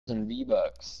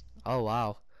V-Bucks. Oh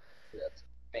wow. That's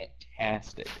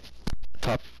fantastic.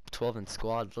 Top 12 in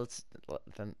squad.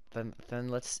 Then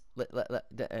let's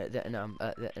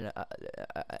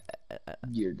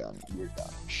You're done. You're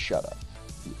done. Shut up.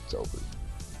 It's over.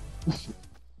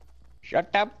 Shut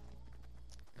up.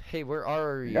 Hey, where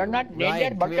are you? You're not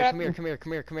Ryan, dead, come here, bucket. come here, come here,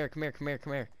 come here, come here, come here, come here,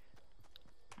 come here.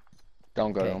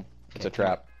 Don't go to Okay, him. It's okay, a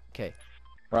trap. Okay.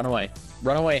 Run away.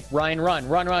 Run away. Ryan, run.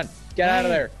 Run, run. Get out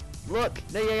of there. Look!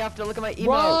 No, you have to look at my emote.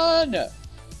 Run!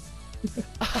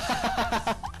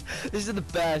 This is the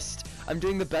best. I'm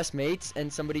doing the best mates,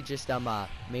 and somebody just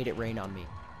made it rain on me.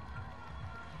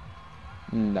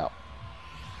 No.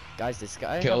 Guys, this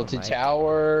guy. Tilted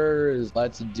towers.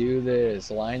 Let's do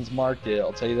this. Lines marked it.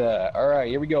 I'll tell you that. All right,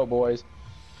 here we go, boys.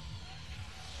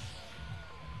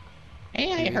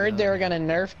 Hey, I heard they were gonna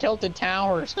nerf tilted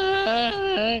towers.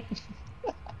 They're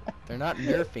not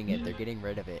nerfing it. They're getting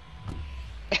rid of it.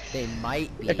 They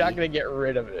might be. They're not gonna get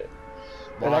rid of it.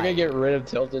 They're not Why? gonna get rid of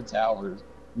tilted towers.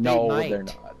 No, they're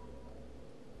not.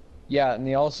 Yeah, and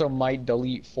they also might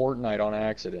delete Fortnite on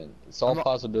accident. It's all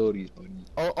possibilities, buddy.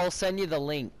 I'll send you the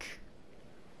link.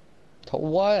 To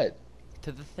what?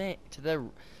 To the thing. To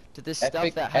this Epic,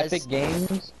 stuff that has. Epic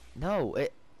Games? No,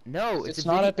 It's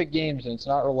not Epic Games, and it's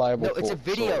not reliable. No, it's a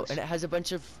video, source. and it has a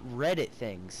bunch of Reddit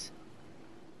things.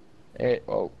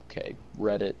 Okay,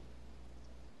 Reddit.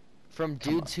 From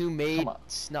dudes who made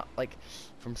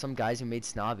from some guys who made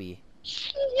Snobby.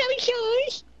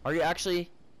 Are you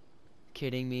actually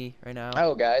kidding me right now?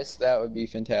 Oh, guys, that would be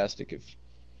fantastic if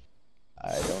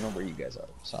I don't know where you guys are,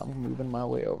 so I'm moving my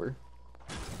way over.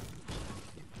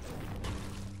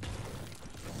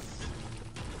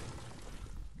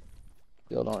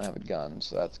 Still don't have a gun,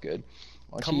 so that's good.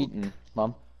 What you eating,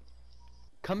 Mom?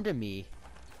 Come to me.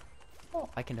 Oh.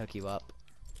 I can hook you up.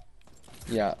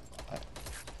 Yeah,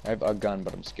 I have a gun,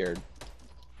 but I'm scared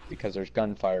because there's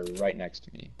gunfire right next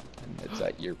to me, and it's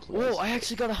at your place. Whoa! I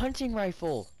actually got a hunting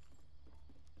rifle.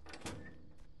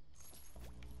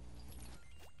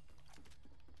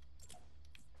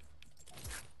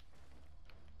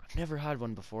 I've never had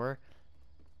one before.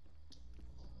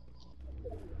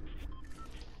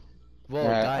 Whoa,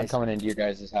 Alright, guys! I'm coming into your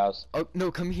guys' house. Oh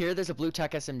no! Come here. There's a blue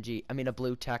tac SMG. I mean, a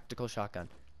blue tactical shotgun.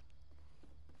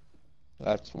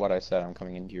 That's what I said. I'm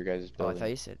coming into your guys' Oh, I building. thought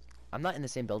you said. I'm not in the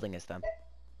same building as them.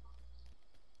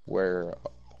 Where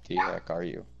the heck are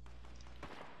you?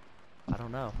 I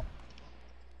don't know.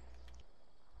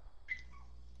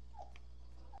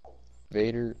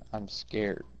 Vader, I'm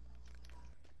scared.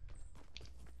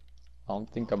 I don't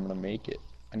think I'm gonna make it.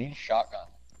 I need a shotgun.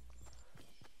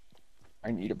 I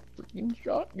need a freaking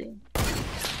shotgun.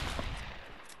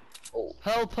 Oh,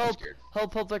 Help! Help!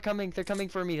 Help! Help! They're coming! They're coming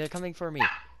for me! They're coming for me!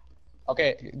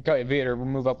 Okay, go, Vader, we'll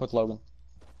move up with Logan.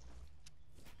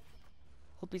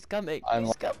 Hope he's coming! I'm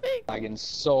He's coming! lagging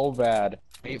so bad.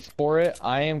 Wait for it.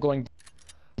 I am going to...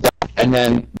 And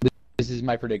then, this is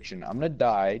my prediction. I'm gonna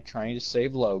die trying to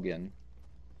save Logan.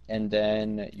 And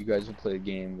then you guys will play the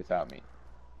game without me.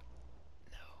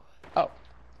 No. Oh.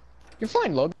 You're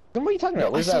fine, Logan. What are you talking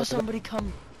about? I saw somebody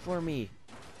come for me.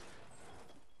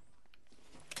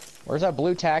 Where's that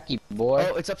blue tacky, boy?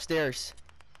 Oh, it's upstairs.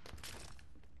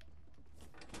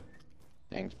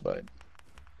 Thanks, bud.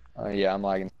 Yeah, I'm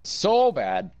lagging so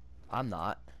bad. I'm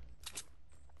not.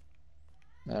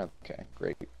 Okay,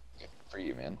 great. For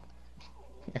you, man.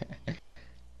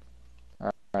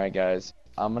 Alright, guys.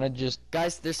 I'm gonna just...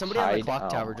 Guys, there's somebody on the clock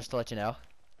tower, just to let you know.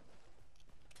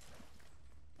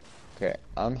 Okay,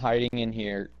 I'm hiding in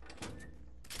here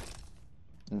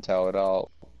until it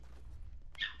all...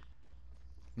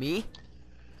 Me?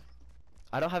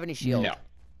 I don't have any shield. No.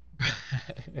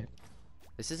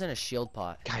 This isn't a shield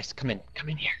pot. Guys, come in. Come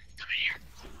in here. Come in here.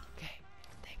 Okay,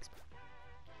 thanks.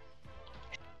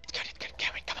 It's good, it's good.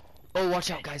 Come in, come on. Oh,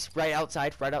 watch out, guys. Right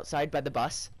outside by the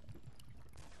bus.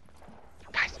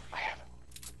 Guys, I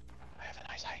have a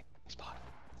nice hiding spot.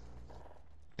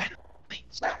 Ben, please,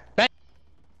 stop. Ben!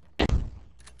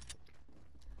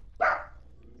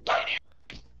 Get in here.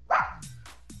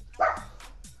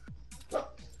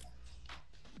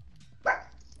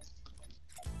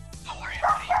 How are you,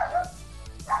 buddy?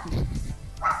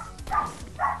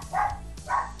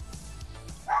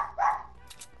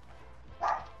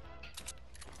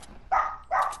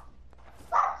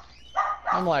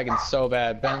 I'm lagging so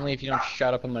bad. Bentley, if you don't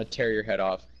shut up, I'm gonna tear your head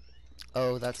off.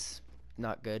 Oh, that's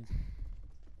not good.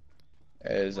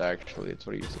 It is actually, it's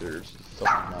what he deserves. So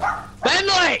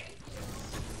Bentley!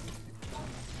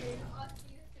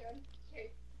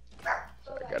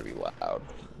 I gotta be loud.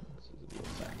 This is a real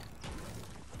thing.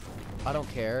 I don't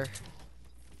care.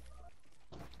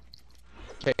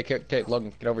 Okay,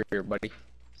 Logan, get over here, buddy.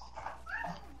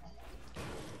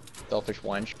 Selfish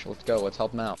wench. Let's go. Let's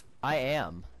help him out. I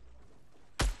am.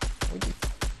 What are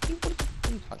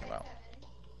you talking about?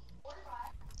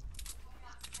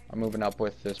 I'm moving up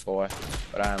with this boy,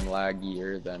 but I'm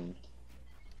laggier than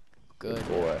Good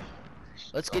boy.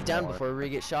 Let's get down before we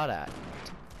get shot at.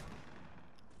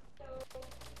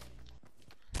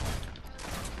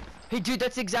 Hey, dude,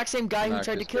 that's the exact same guy who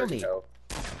tried to kill me.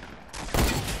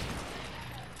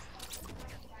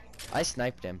 I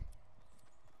sniped him.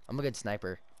 I'm a good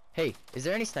sniper. Hey, is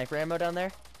there any sniper ammo down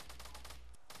there?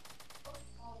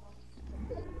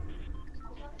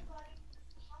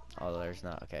 Oh, there's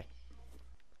not. Okay.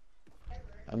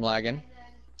 I'm lagging.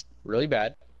 Really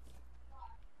bad.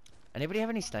 Anybody have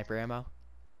any sniper ammo?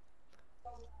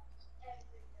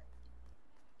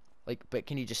 Like, but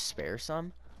can you just spare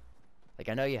some? Like,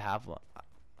 I know you have one.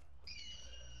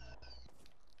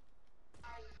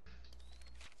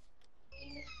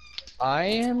 I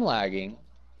am lagging.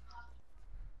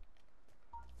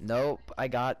 Nope, I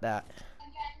got that.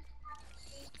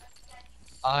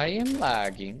 I am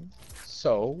lagging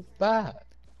so bad.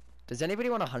 Does anybody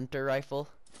want a hunter rifle?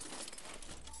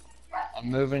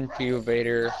 I'm moving to you,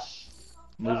 Vader.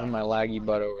 Moving my laggy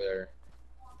butt over there.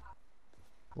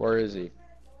 Where is he?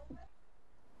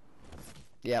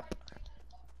 Yep.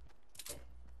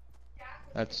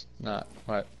 That's not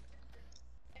what.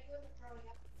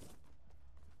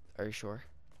 Are you sure?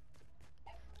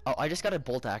 Oh, I just got a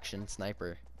bolt action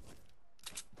sniper.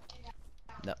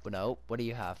 No, no. What do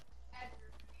you have?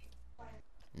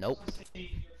 Nope.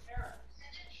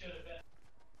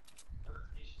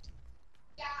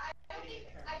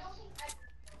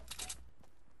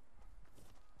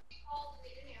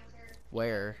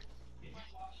 Where?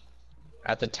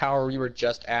 At the tower we were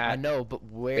just at. I know, but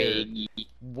where? Baggy.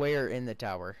 Where in the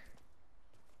tower?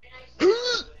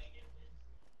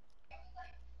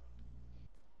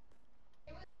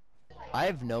 I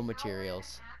have no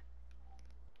materials.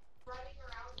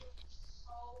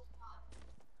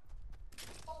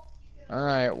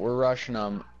 Alright, we're rushing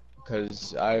them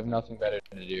because I have nothing better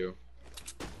to do.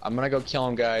 I'm gonna go kill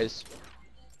him, guys.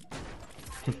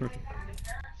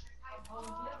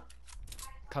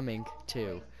 Coming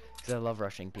too, because I love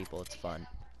rushing people. It's fun.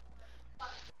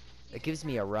 It gives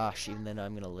me a rush, even though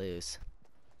I'm gonna lose.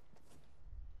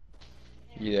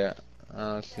 Yeah.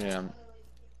 Yeah.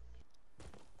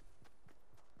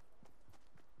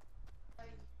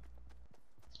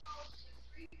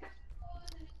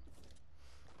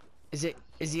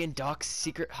 Is he in Doc's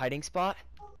secret hiding spot?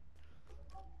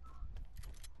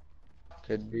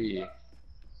 Could be.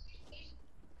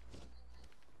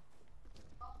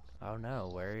 Oh no,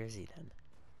 where is he then?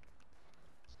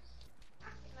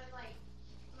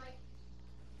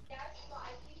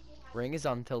 Ring is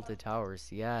on Tilted Towers,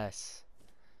 yes.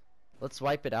 Let's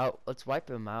wipe it out. Let's wipe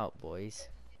him out, boys.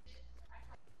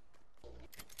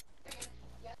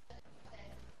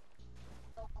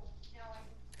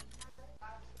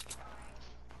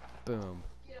 Boom.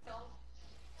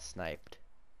 Sniped.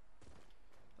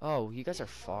 Oh, you guys are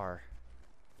far.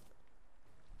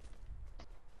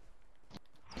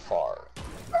 Far.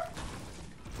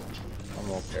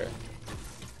 I'm okay.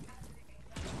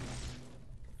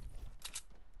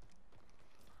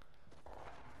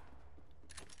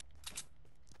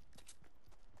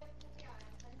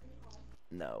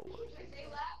 No.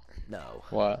 No.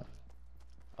 What?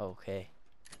 Okay.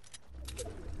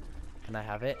 Can I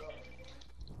have it?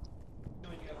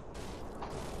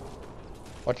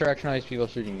 What direction are these people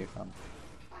shooting you from?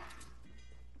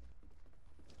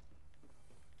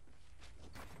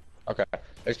 Okay.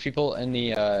 There's people in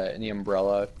the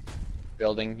umbrella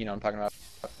building, you know, I'm talking about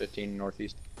 15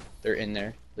 northeast. They're in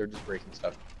there. They're just breaking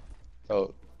stuff.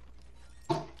 So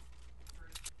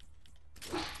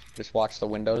just watch the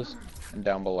windows and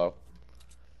down below.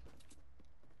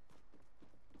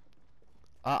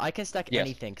 I can stack Yes.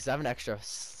 anything because I have an extra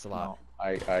slot. No,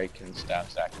 I can stack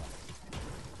them.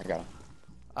 I got him.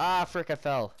 Ah, frick, I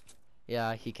fell.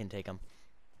 Yeah, he can take them.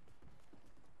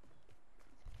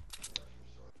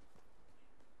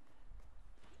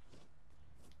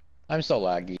 I'm so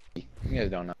laggy. You guys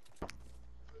don't know.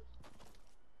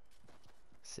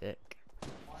 Sick.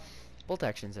 Bolt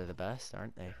actions are the best,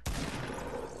 aren't they?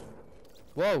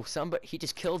 Whoa, somebody, he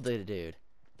just killed the dude.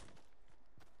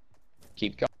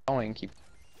 Keep going. Keep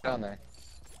down there.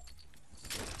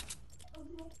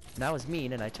 That was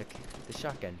mean, and I took the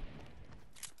shotgun.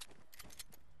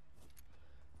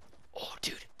 Oh,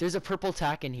 dude, there's a purple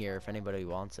tack in here if anybody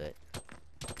wants it.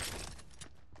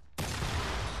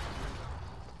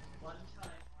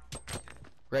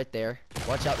 Right there.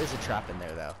 Watch out, there's a trap in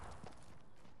there, though.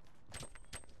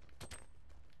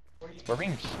 We're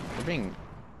being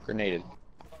grenaded.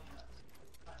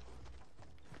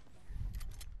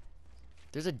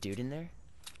 There's a dude in there.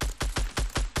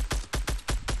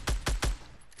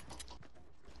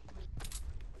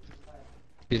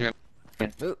 Excuse me.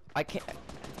 Ooh, I can't.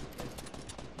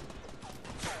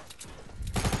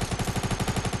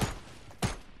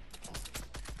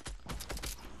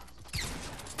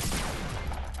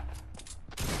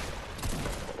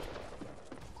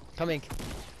 Coming.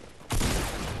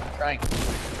 Trying.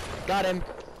 Got him.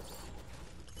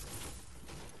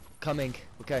 Coming.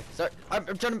 Okay. Sorry. I'm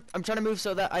trying to move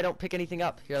so that I don't pick anything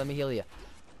up. Here, let me heal you.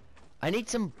 I need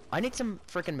some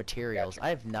freaking materials. I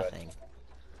have nothing.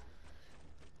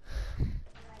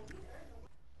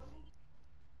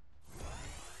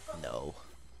 No.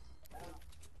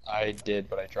 I did,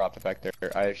 but I dropped it back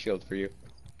there. I have shield for you.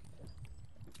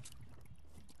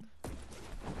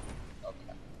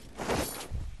 Okay.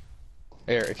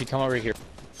 Here, if you come over here.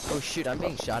 Oh shoot, I'm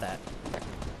being shot at.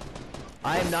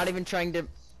 I am not even trying to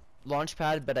launch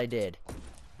pad, but I did.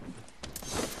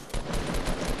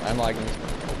 I'm lagging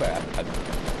so bad.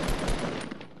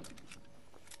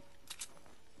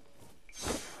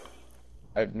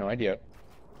 I have no idea.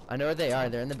 I know where they are.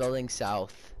 They're in the building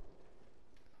south.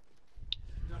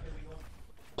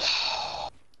 I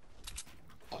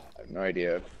have no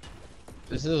idea.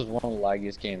 This is one of the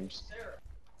laggiest games.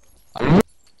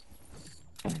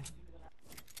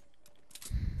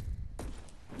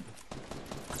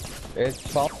 It's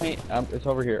follow me. It's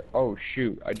over here. Oh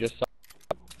shoot! I just saw.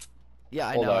 Yeah,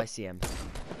 I Hold know. up. I see him.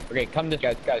 Okay, come this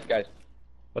guys.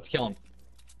 Let's kill him.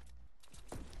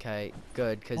 Okay,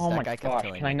 good, because Oh that my guy kept gosh!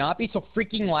 killing Can I me. not be so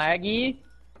freaking laggy?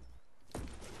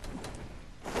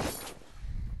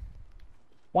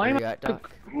 Why Where am you I? at,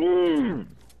 Doc? Mm.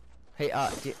 Hey,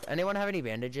 do anyone have any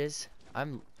bandages?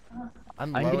 I'm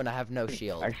I'm low and I have no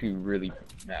shield. actually really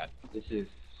mad. This is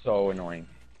so annoying.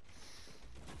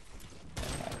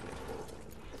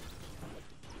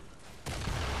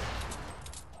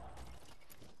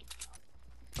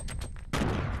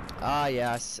 Ah,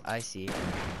 yes, I see.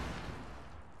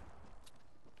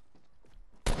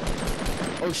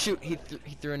 Oh shoot, he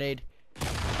threw an aid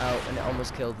out and it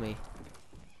almost killed me.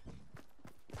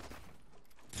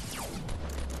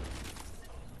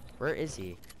 Where is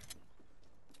he?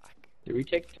 Did we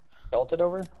take Belted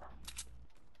over?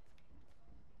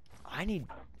 I need...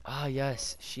 Ah,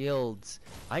 yes, shields.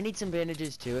 I need some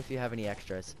bandages too if you have any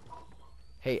extras.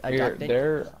 Hey, Here,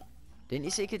 didn't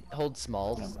you say you could hold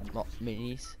small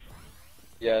minis?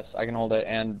 Yes, I can hold it.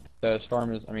 And the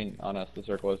storm is, I mean, on us. The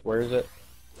circle is. Where is it?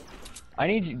 I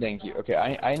need you. Thank you. Okay,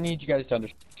 I need you guys to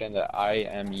understand that I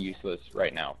am useless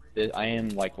right now. I am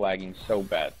like lagging so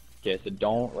bad. Okay, so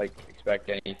don't like expect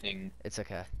anything It's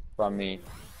okay. from me.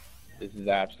 This is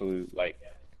absolute like,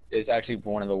 it's actually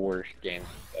one of the worst games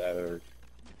that I've ever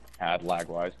had lag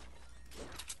wise.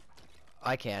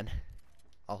 I can.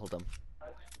 I'll hold them.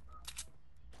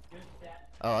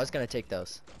 Oh, I was gonna take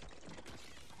those.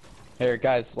 Here,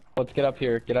 guys, let's get up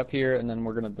here. Get up here, and then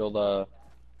we're gonna build a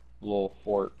little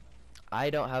fort. I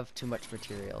don't have too much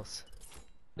materials.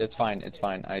 It's fine. It's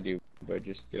fine. I do, but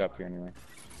just get up here anyway.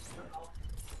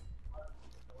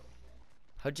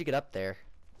 How'd you get up there?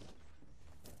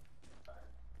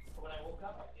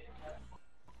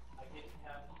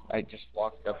 I just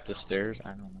walked up the stairs. I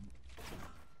don't know.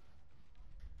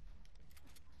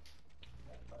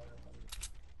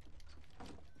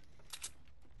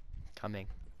 Coming.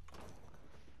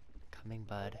 Coming,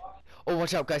 bud. Oh,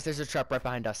 watch out, guys. There's a trap right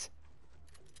behind us.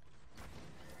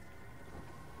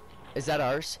 Is that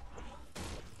ours?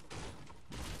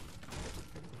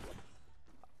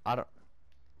 I don't...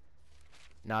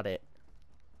 Not it.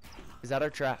 Is that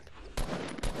our trap?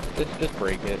 Just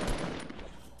break it.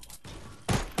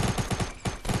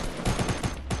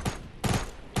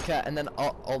 Okay, and then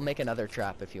I'll make another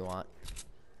trap if you want.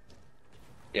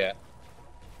 Yeah.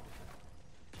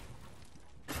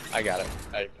 I got it.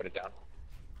 I put it down.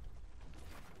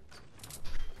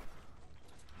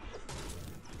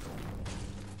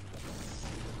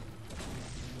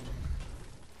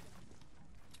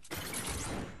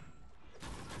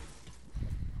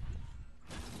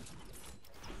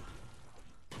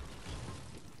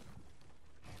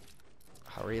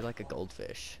 Hurry like a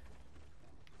goldfish.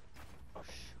 Oh,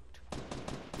 shoot.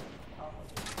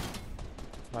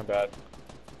 My bad.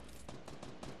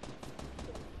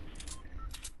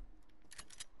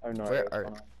 I have no idea what's going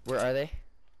on. Where are they?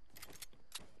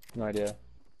 No idea.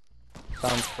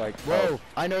 Sounds like. Whoa!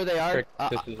 I know they are. Frick,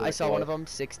 this is I like saw a one of them.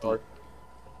 60. Or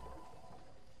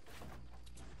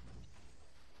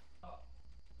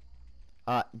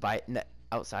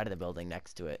Outside of the building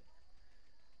next to it.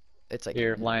 It's like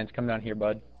here, lions, come down here,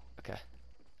 bud. Okay.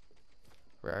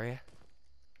 Where are you?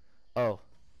 Oh,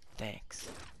 thanks.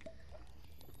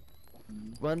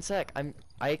 One sec.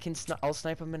 I'll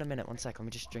snipe him in a minute. One sec. Let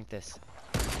me just drink this.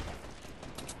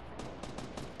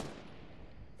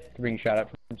 Being shot at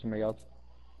from somebody else.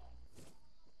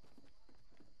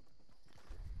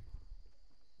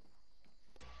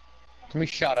 Somebody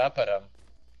shot up at him.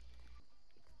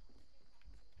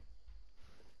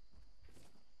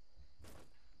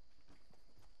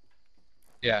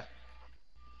 Yeah.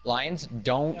 Lions,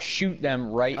 don't shoot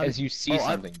them right as you see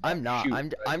something. I'm not.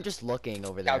 Shoot, I'm just looking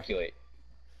over there. calculate.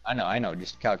 I know.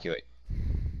 Just calculate.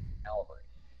 Calibrate.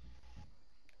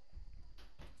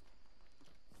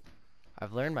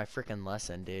 I've learned my freaking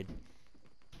lesson, dude.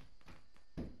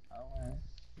 Oh,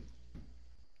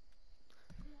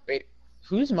 wait,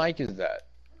 whose mic is that?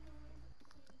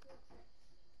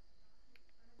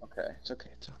 Okay, it's okay.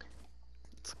 It's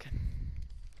okay.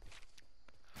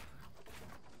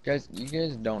 Guys, you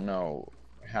guys don't know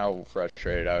how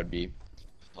frustrated I would be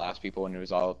last people when it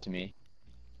was all up to me,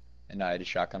 and I had to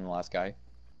shotgun the last guy.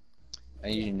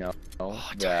 And you know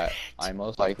that I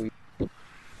most likely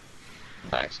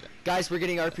accident. Guys, we're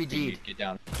getting RPG'd. Get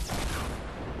down.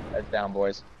 Heads down,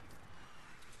 boys.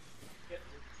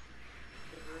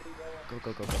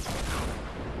 Go.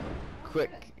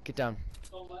 Quick, get down.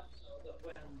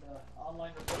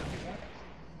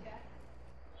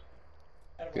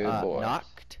 Good boy.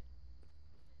 Knocked.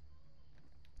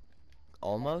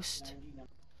 Almost.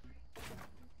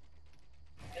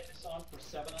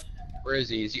 Where is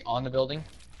he? Is he on the building?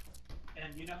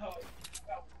 And you know how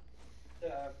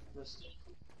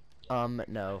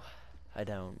No, I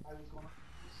don't.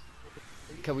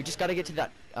 Okay, we just gotta get to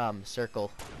that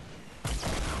circle.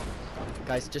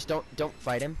 Guys, just don't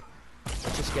fight him.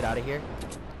 Let's just get out of here.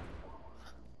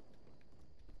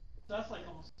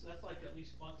 that's like at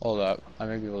least one. Hold up. I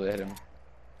may be able to hit him.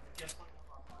 Yes,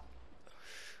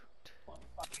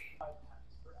 25 times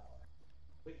per hour.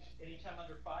 Which anytime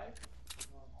under 5 is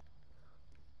normal.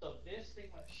 So this thing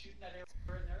went shooting that air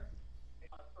in there,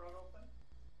 my throat open.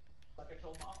 Like I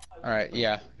told Mom. Alright,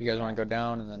 yeah. You guys want to go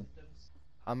down and then.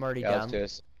 I'm already Yeah, down. let's do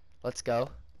this. Let's go.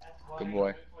 Good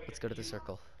boy. Let's go to the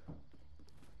circle.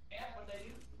 And what they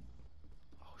do?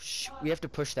 Oh shoot, we have to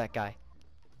push that guy.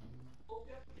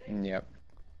 Yep.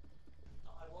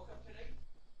 I woke up today.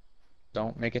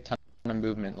 Don't make a ton of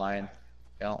movement, Lion.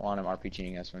 I don't want him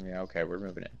RPGing us when you're okay, we're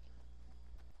moving it.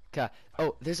 Okay.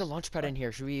 Oh, there's a launch pad in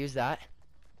here. Should we use that?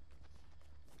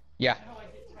 Yeah. How I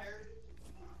get tired.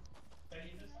 I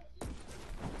need this.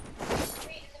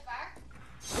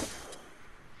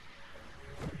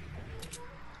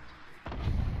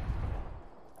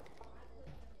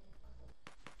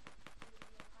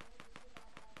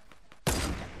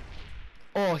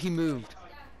 Oh, he moved.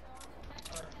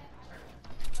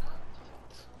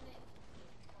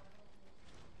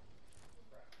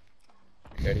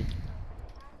 Ready?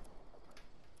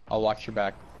 I'll watch your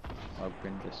back.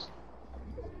 Logan, just.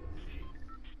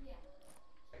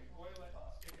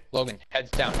 Logan, heads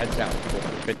down.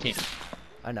 15.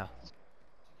 I know.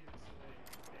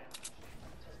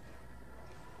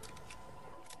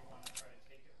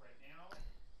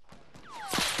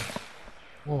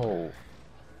 Whoa.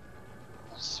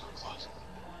 So close.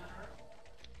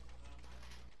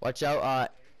 Watch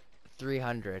out,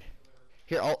 300.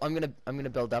 Here, I'm gonna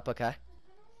build up, okay?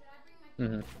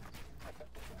 Mhm.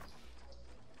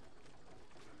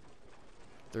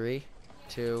 3,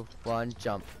 2, 1,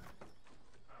 jump.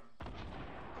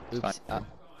 Oops. Fine.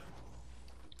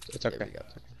 It's There okay. we go.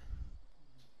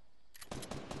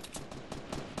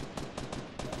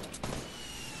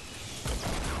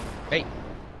 Hey,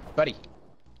 buddy.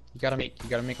 You gotta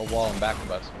make a wall in back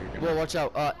of us. If you're Whoa, gonna... watch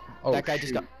out. Oh, That guy just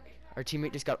shoot. got. Our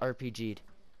teammate just got RPG'd.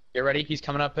 Get ready. He's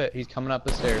coming up the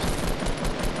stairs.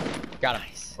 Got him.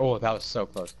 Nice. Oh, that was so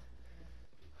close.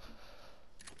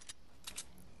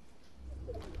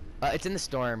 It's in the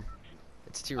storm.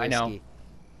 It's too I risky. know.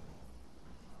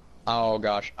 Oh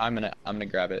gosh, I'm gonna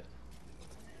grab it.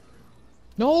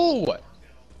 No!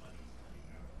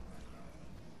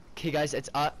 Okay, guys, it's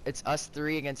us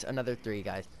 3 against another 3,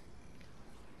 guys.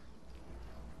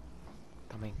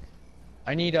 Coming.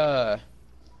 I need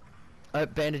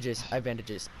Bandages. I have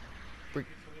bandages.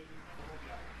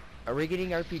 Are we getting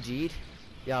RPG'd?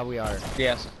 Yeah, we are.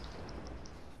 yes.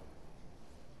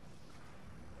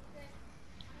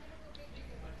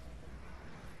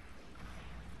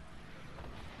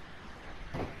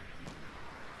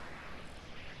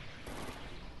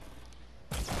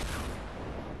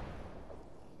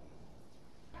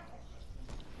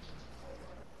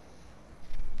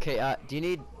 Okay, do you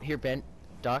need here,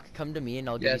 Doc? Come to me and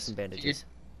I'll give you Yes. some bandages.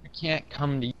 I can't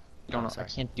come to you. Oh, I sorry.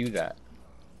 can't do that.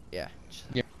 Yeah.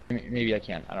 Yeah, maybe I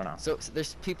can. I don't know. So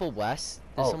there's people west.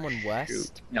 There's someone west.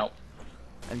 Shoot. No.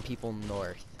 and people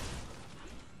north.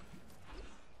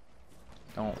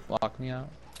 Don't lock me out.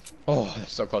 Oh,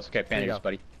 that's so close. Okay, Here you bandages, go.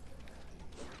 buddy.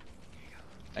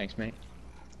 Thanks, mate.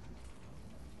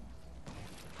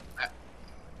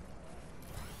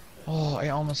 Oh, I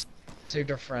almost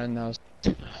saved our friend. That was.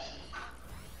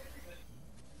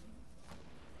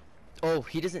 Oh,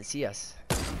 he doesn't see us.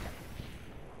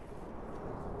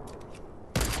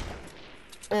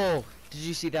 Oh, did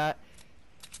you see that?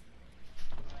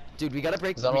 Dude, we gotta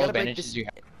break. Is that We all gotta the break bandages this. you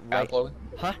have, Right. Logan?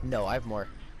 Huh? No, I have more.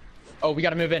 Oh, we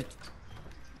gotta move in.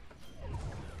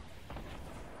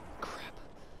 Crap.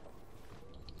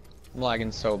 I'm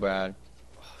lagging so bad.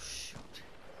 Oh shoot.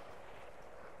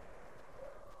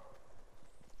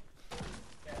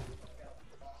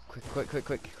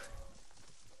 Quick.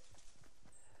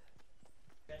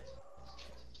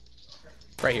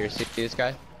 Right here, see this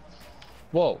guy?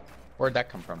 Whoa, where'd that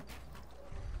come from?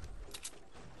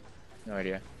 No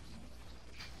idea.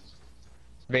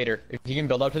 Vader, if you can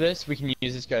build up to this, we can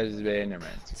use this guy as a bait. Never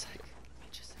mind. It's like,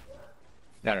 just...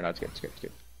 No, it's good, it's good, it's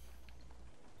good.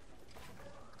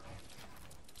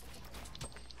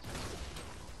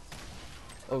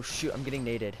 Oh shoot, I'm getting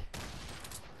naded.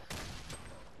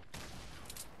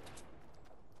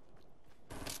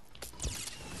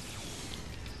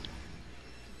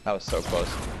 That was so close.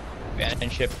 Abandon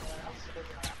ship.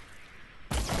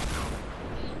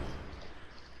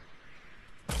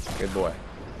 Good boy.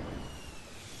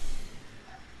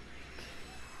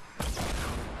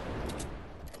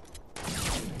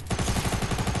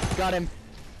 Got him.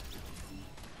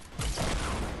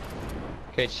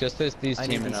 Okay, it's just these I team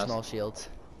need and these us. small shields.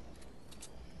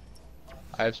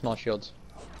 I have small shields.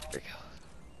 There we go.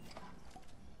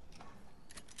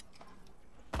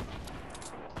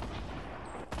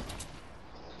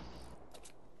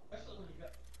 Especially when you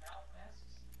got mouth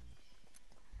masks.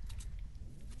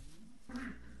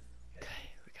 Okay,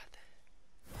 we got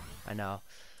that. I know.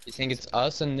 You think it's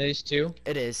us and these two?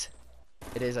 It is.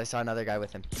 It is. I saw another guy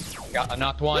with him. Got I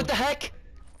knocked one. What the heck?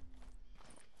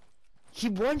 He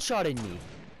one-shotted me.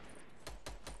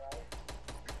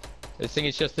 I think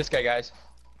it's just this guy, guys.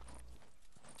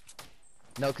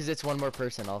 No, because it's one more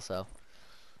person also.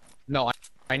 No,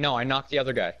 I know. I knocked the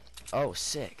other guy. Oh,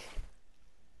 sick.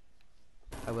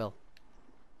 I will.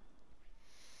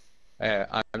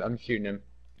 I'm shooting him.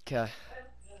 Okay.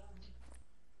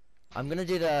 I'm gonna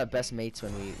do the best mates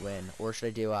when we win. Or should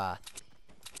I do,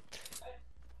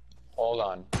 Hold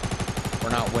on. We're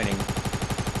not winning.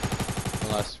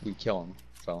 Unless we kill him,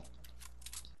 so.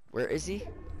 where is he?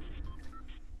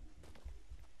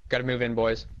 Gotta move in,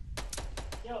 boys.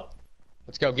 Yo,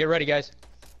 Let's go. Get ready, guys.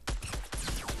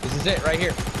 This is it, right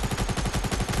here.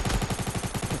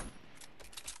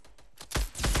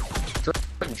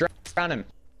 Drown him.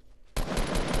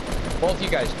 Both you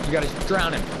guys. You gotta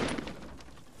drown him.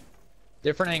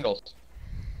 Different angles.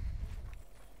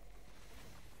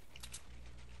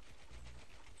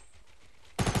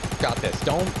 Got this.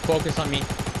 Don't focus on me.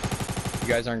 You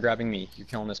guys aren't grabbing me. You're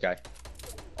killing this guy.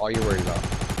 All you're worried about.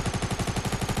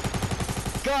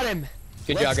 Got him!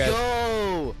 Good job, guys. Let's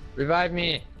go! Revive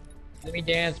me. Let me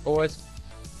dance, boys.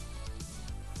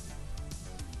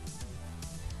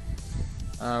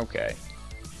 Okay.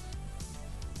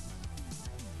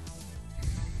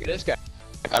 Look at this guy.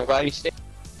 I'm glad he stayed.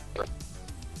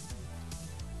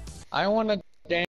 I want to